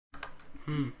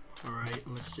Alright,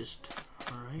 let's just...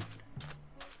 Alright.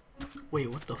 Wait,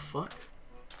 what the fuck?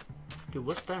 Dude,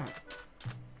 what's that?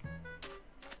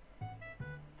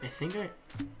 I think I...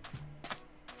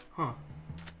 Huh.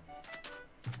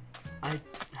 I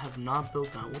have not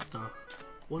built that. What the...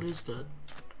 What is that?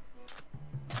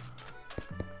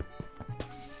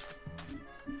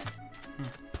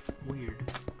 Weird.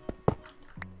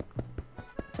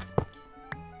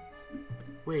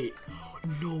 Wait.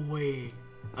 No way.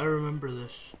 I remember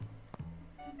this.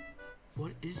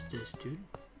 What is this, dude?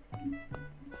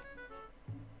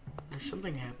 There's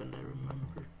something happened, I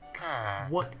remember.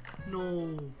 What?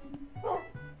 No.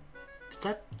 Is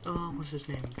that, what's his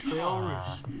name?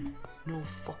 Trayaurus. No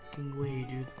fucking way,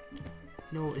 dude.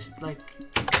 No, it's like,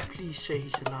 please say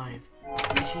he's alive.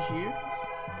 Is he here?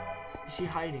 Is he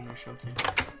hiding or something?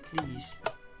 Please.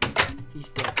 He's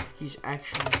dead. He's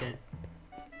actually dead.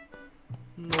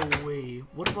 No way.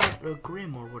 What about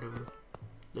Grim or whatever?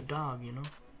 The dog, you know?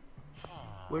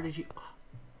 Where did he...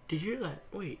 Did you hear that?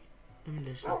 Wait. Let me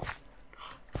listen.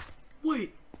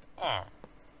 Wait.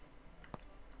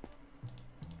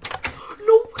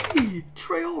 No way!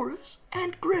 Trayaurus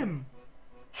and Grim.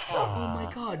 Oh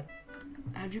my god.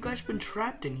 Have you guys been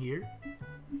trapped in here?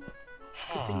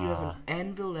 Good thing you have an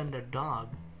anvil and a dog.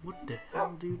 What the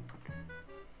hell, dude?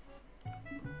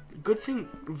 Good thing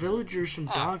villagers and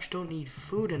dogs don't eat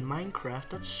food in Minecraft.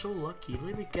 That's so lucky.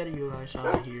 Let me get you guys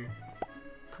out of here.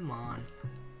 Come on.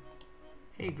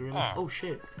 Hey, Grim. Oh,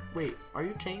 shit. Wait, are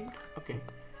you tamed? Okay.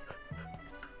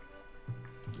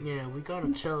 Yeah, we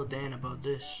gotta tell Dan about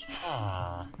this.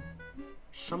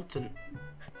 Something.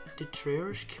 Did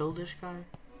Trayaurus kill this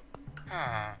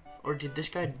guy? Or did this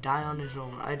guy die on his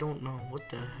own? I don't know. What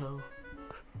the hell?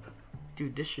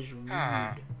 Dude, this is weird.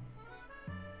 Huh.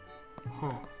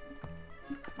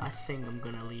 I think I'm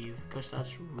gonna leave, because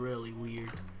that's really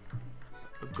weird.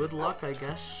 But good luck, I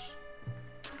guess.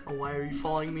 Oh, why are you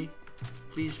following me?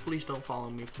 Please, please don't follow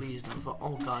me. Please don't follow.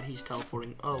 Oh god, he's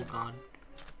teleporting. Oh god.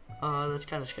 That's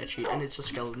kind of sketchy. And it's a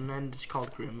skeleton, and it's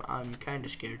called Grim. I'm kind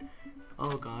of scared.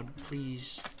 Oh god,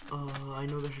 please. I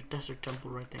know there's a desert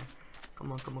temple right there.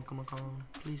 Come on, come on, come on, come on.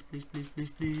 Please, please, please,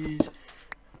 please, please.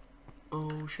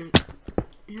 Oh shit.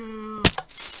 Yeah.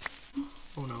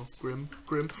 Oh no, Grim,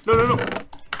 Grim. No, no, no.